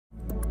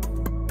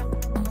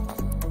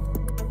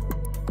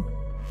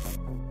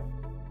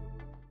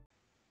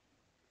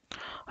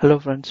Hello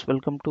friends,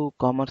 welcome to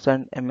Commerce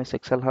and MS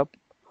Excel Hub.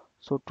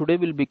 So today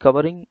we'll be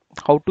covering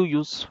how to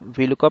use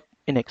VLookup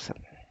in Excel.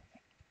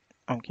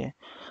 Okay,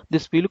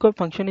 this VLookup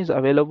function is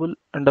available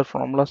under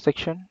Formula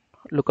section,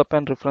 Lookup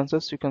and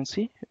References. You can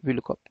see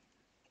VLookup.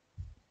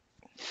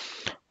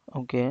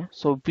 Okay,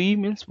 so V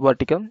means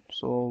vertical.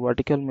 So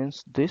vertical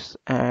means this,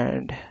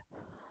 and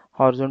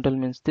horizontal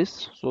means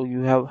this. So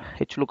you have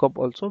HLookup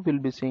also. We'll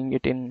be seeing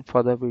it in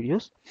further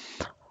videos.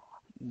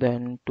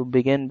 Then to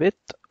begin with,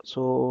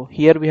 so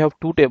here we have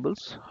two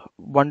tables.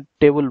 One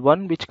table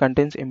 1 which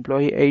contains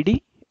employee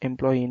ID,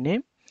 employee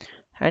name,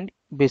 and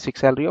basic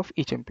salary of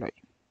each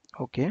employee.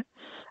 Okay,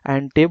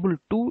 and table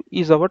 2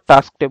 is our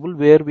task table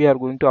where we are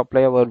going to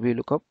apply our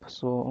VLookup.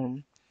 So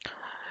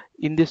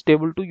in this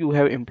table 2 you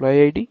have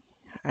employee ID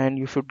and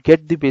you should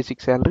get the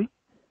basic salary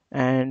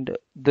and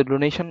the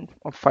donation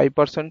of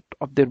 5%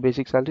 of their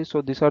basic salary.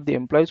 So these are the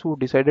employees who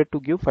decided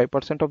to give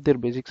 5% of their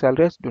basic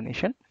salary as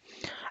donation,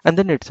 and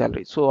the net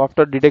salary. So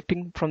after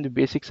deducting from the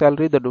basic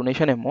salary the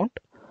donation amount,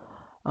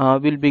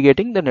 we'll be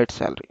getting the net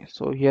salary.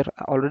 So here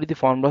already the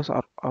formulas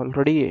are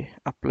already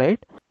applied.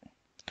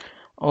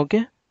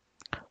 Okay,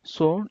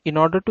 so in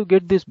order to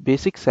get this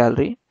basic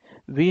salary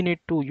we need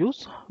to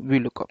use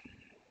VLookup.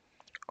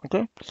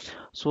 Okay,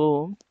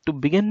 so to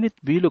begin with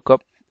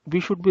VLookup, we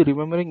should be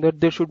remembering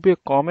that there should be a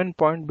common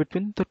point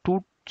between the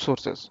two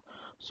sources.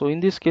 So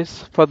in this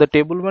case, for the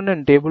table 1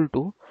 and table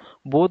 2,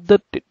 both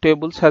the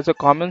tables has a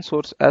common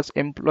source as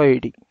employee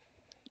ID.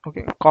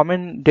 Okay,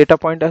 common data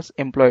point as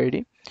employee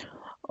ID.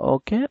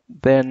 Okay,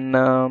 then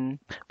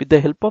with the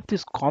help of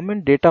this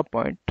common data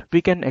point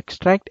we can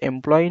extract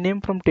employee name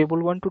from table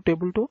 1 to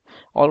table 2,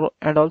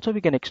 and also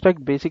we can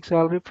extract basic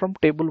salary from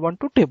table 1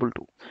 to table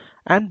 2,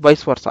 and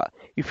vice versa.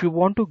 If you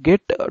want to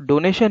get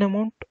donation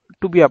amount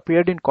to be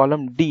appeared in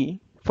column D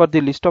for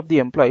the list of the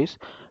employees,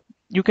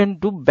 you can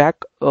do back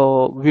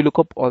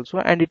VLookup also,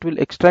 and it will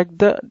extract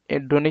the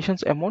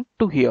donations amount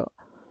to here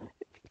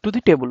to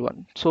the table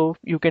 1. So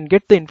you can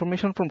get the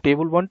information from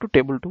table 1 to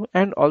table 2,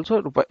 and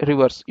also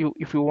reverse.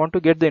 If you want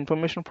to get the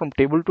information from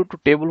table 2 to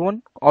table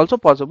 1, also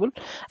possible,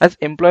 as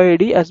employee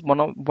ID as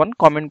one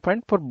common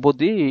point for both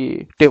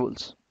the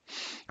tables.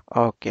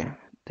 Okay,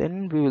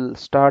 then we will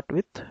start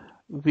with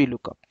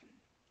VLookup.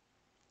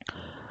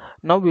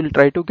 Now we will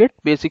try to get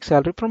basic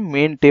salary from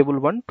main table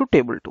 1 to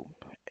table 2.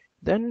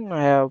 Then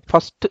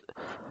first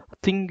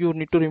thing you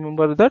need to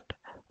remember that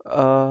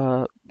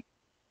uh,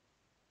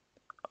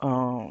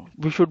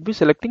 we should be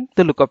selecting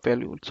the lookup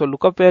value. So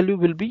lookup value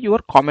will be your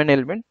common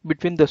element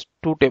between the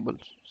two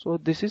tables. So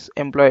this is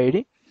employee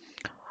ID.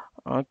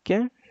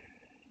 Okay,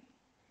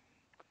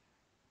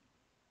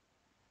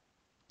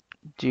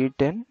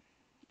 G10,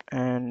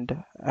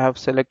 and I have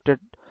selected.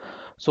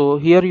 So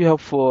here you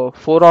have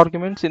four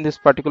arguments in this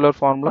particular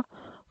formula.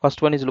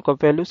 First one is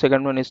lookup value,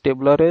 second one is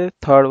table array,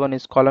 third one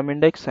is column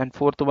index, and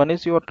fourth one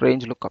is your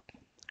range lookup.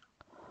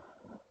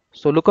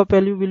 So lookup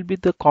value will be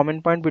the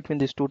common point between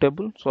these two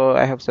tables. So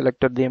I have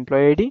selected the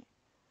employee ID.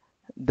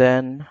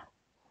 Then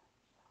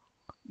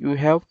you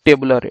have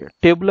table array.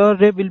 Table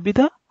array will be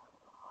the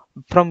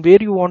from where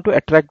you want to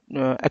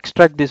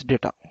extract this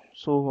data.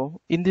 So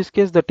in this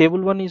case the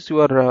table 1 is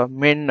your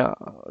main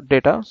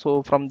data.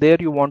 So from there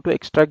you want to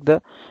extract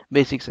the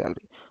basic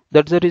salary.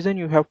 That's the reason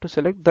you have to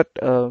select that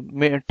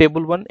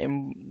table 1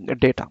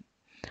 data.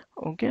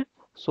 Okay,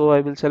 so I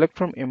will select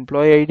from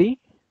employee ID,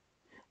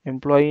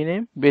 employee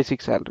name,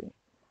 basic salary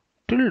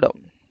till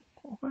down.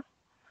 Okay,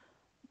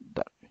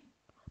 done.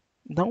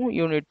 Now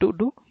you need to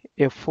do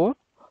F4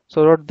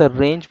 so that the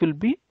range will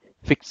be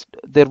fixed.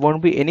 There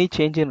won't be any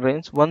change in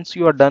range. Once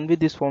you are done with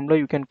this formula,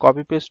 you can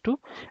copy paste to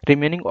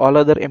remaining all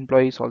other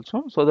employees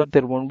also, so that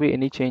there won't be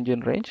any change in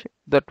range.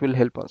 That will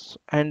help us,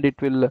 and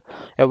it will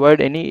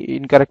avoid any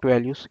incorrect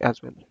values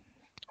as well.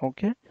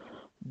 Okay,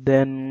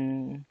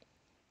 then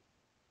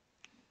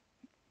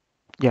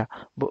yeah,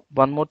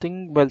 one more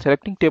thing, while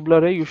selecting table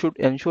array you should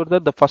ensure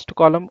that the first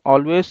column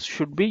always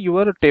should be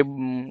your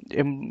table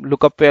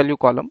lookup value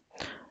column,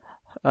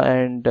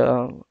 and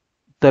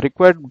the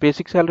required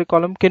basic salary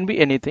column can be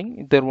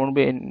anything. There won't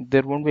be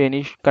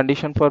any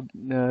condition for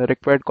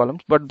required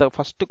columns, but the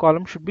first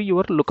column should be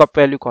your lookup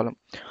value column.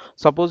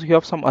 Suppose you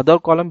have some other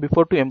column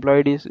before to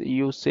employees,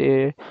 you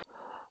say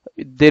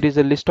there is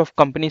a list of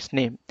company's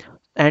name,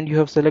 and you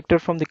have selected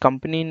from the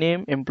company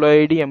name,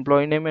 employee ID,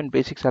 employee name, and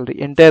basic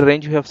salary, entire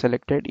range you have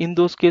selected. In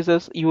those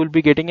cases you will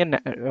be getting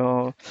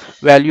a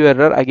value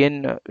error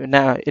again, in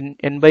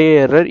n by a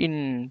error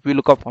in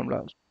VLookup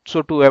formula.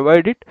 So to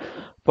avoid it,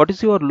 what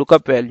is your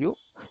lookup value,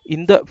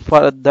 in the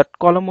for that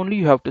column only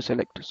you have to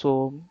select.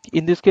 So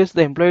in this case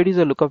the employee ID is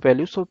a lookup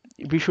value, so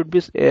we should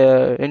be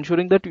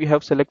ensuring that we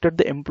have selected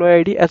the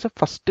employee ID as a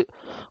first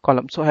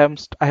column. So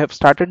I have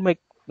started my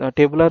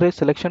table array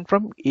selection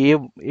from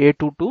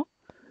A2 to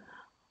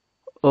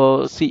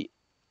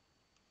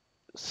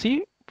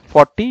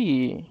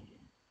C40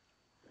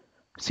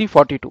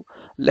 C42.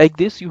 Like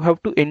this, you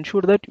have to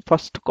ensure that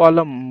first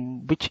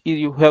column which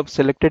you have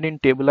selected in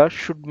table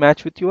should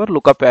match with your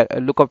lookup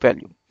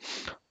value.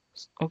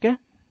 Okay,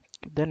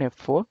 then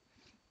F4.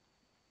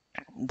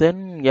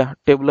 Then yeah,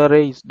 table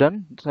array is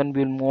done. Then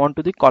we'll move on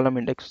to the column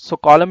index. So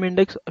column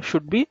index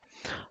should be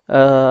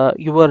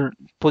your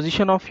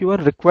position of your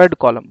required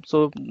column.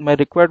 So my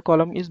required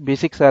column is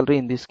basic salary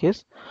in this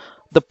case.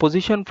 The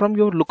position from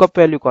your lookup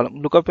value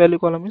column. Lookup value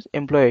column is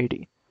employee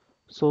ID.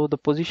 So the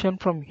position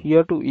from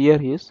here to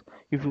here is,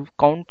 if you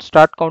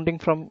start counting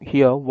from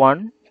here,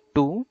 1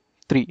 2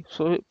 3.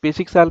 So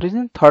basic salary is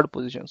in third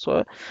position.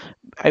 So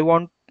I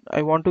want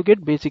I want to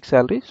get basic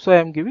salary, so I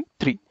am giving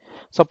 3.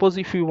 Suppose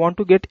if you want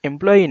to get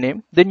employee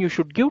name, then you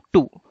should give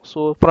 2.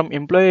 So from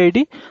employee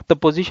ID, the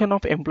position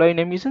of employee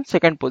name is in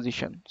second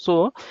position.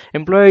 So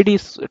employee ID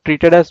is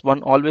treated as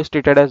 1, always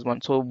treated as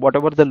 1. So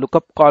whatever the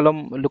lookup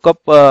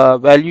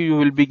value you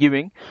will be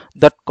giving,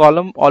 that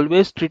column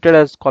always treated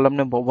as column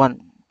number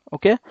 1.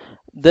 Okay,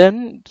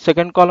 then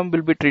second column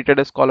will be treated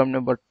as column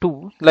number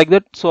 2, like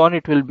that, so on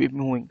it will be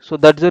moving. So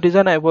that's the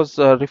reason I was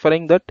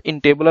referring that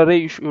in table array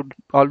you should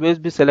always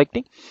be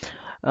selecting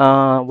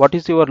what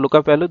is your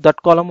lookup value.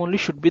 That column only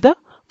should be the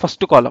first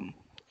column.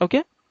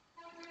 Okay,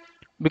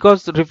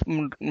 because with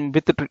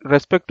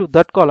respect to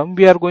that column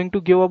we are going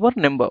to give our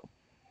number.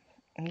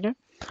 Okay,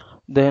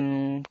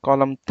 then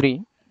column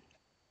 3,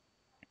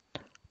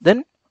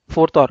 then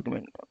fourth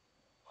argument.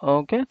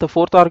 Okay, the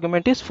fourth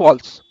argument is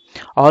false.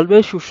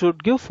 Always you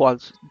should give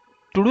false.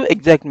 To do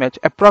exact match,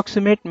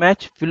 approximate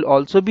match will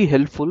also be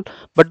helpful,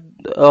 but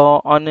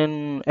on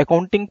an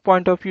accounting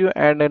point of view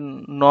and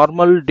in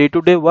normal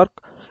day-to-day work,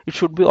 it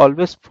should be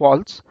always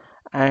false.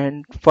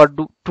 And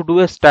to do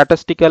a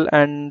statistical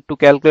and to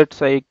calculate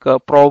like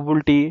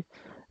probability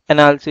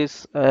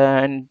analysis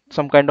and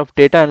some kind of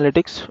data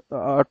analytics,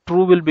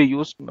 true will be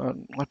used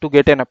to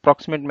get an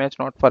approximate match,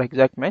 not for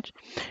exact match.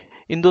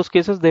 In those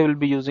cases they will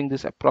be using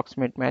this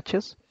approximate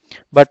matches,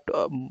 but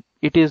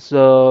it is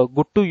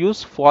good to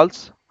use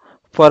false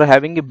for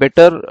having a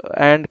better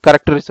and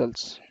correct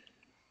results.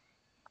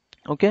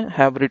 Okay,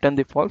 have written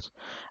the false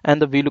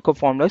and the VLookup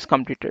formula is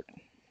completed.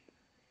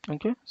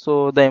 Okay,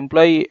 so the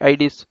employee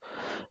IDs,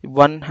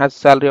 one has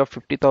salary of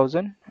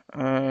 50,000,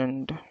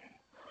 and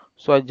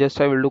so I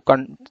will do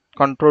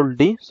control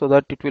D so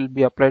that it will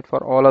be applied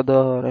for all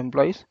other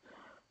employees.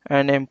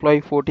 And employee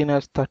 14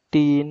 has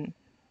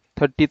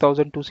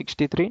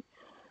 30,263,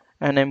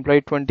 and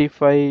employee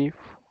 25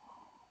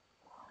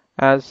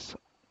 as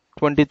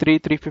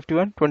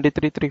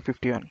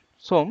 23,351.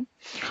 So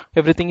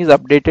everything is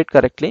updated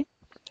correctly.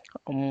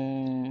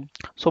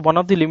 So one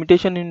of the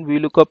limitation in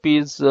VLookup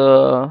is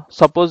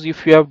suppose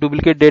if you have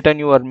duplicate data in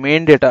your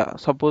main data.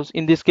 Suppose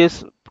in this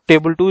case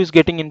table 2 is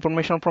getting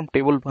information from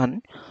table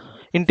 1.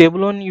 In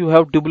table 1 you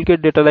have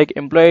duplicate data, like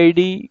employee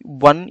ID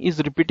 1 is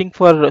repeating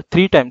for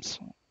 3 times.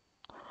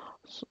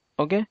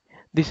 Okay,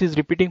 this is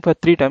repeating for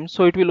 3 times,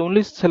 so it will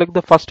only select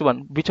the first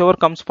one. Whichever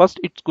comes first,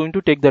 it's going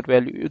to take that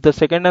value. The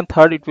second and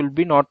third it will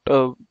be not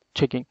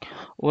checking.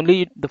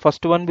 Only the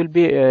first one will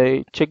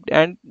be checked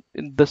and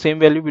the same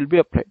value will be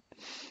applied.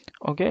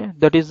 Okay,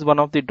 that is one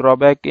of the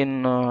drawback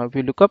in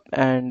VLookup.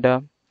 And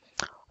the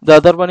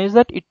other one is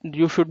that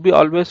you should be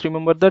always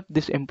remember that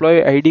this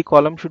employee ID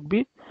column should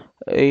be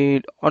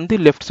on the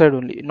left side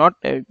only, not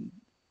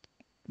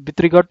with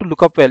regard to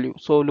lookup value.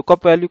 So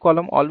lookup value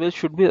column always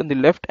should be on the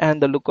left,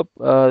 and the lookup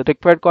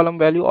required column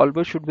value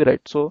always should be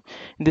right. So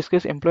in this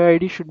case employee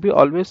ID should be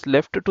always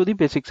left to the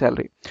basic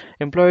salary.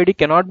 Employee ID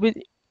cannot be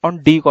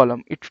on D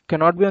column, it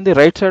cannot be on the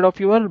right side of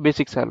your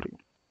basic salary.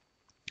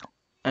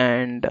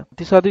 And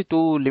these are the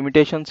two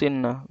limitations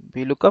in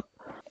VLookup.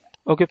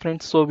 Okay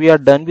friends, so we are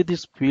done with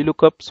this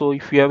VLookup. So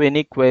if you have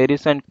any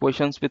queries and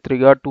questions with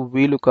regard to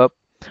VLookup,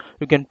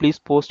 you can please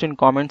post in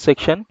comment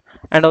section.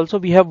 And also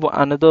we have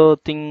another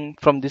thing,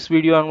 from this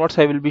video onwards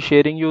I will be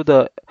sharing you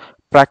the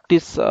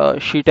practice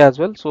sheet as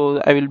well.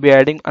 So I will be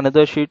adding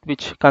another sheet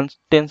which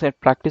contains a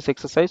practice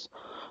exercise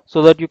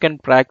so that you can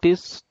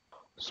practice.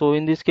 So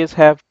in this case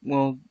I have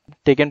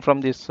taken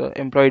from this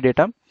employee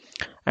data,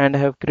 and I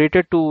have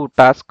created 2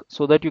 tasks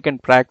so that you can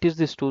practice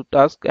these 2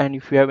 tasks. And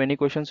if you have any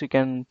questions you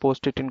can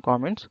post it in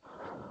comments.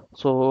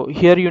 So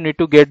here you need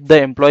to get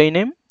the employee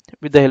name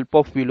with the help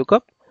of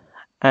VLookup,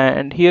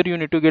 and here you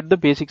need to get the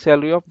basic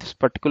salary of this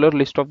particular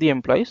list of the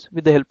employees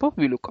with the help of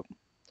VLookup.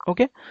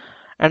 Okay,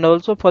 and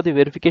also for the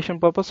verification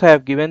purpose I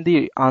have given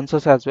the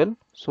answers as well.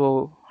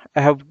 So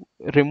I have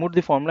removed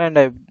the formula and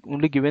I have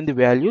only given the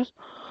values.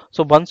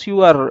 So once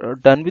you are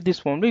done with this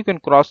formula, you can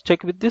cross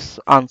check with this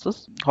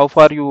answers how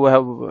far you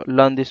have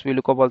learned this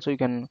VLookup. Also you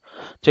can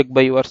check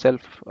by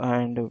yourself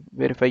and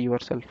verify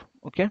yourself.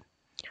 Okay,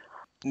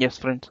 yes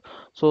friends,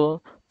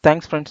 so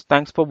thanks friends,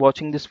 thanks for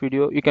watching this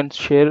video. You can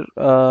share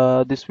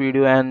this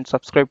video and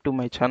subscribe to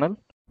my channel.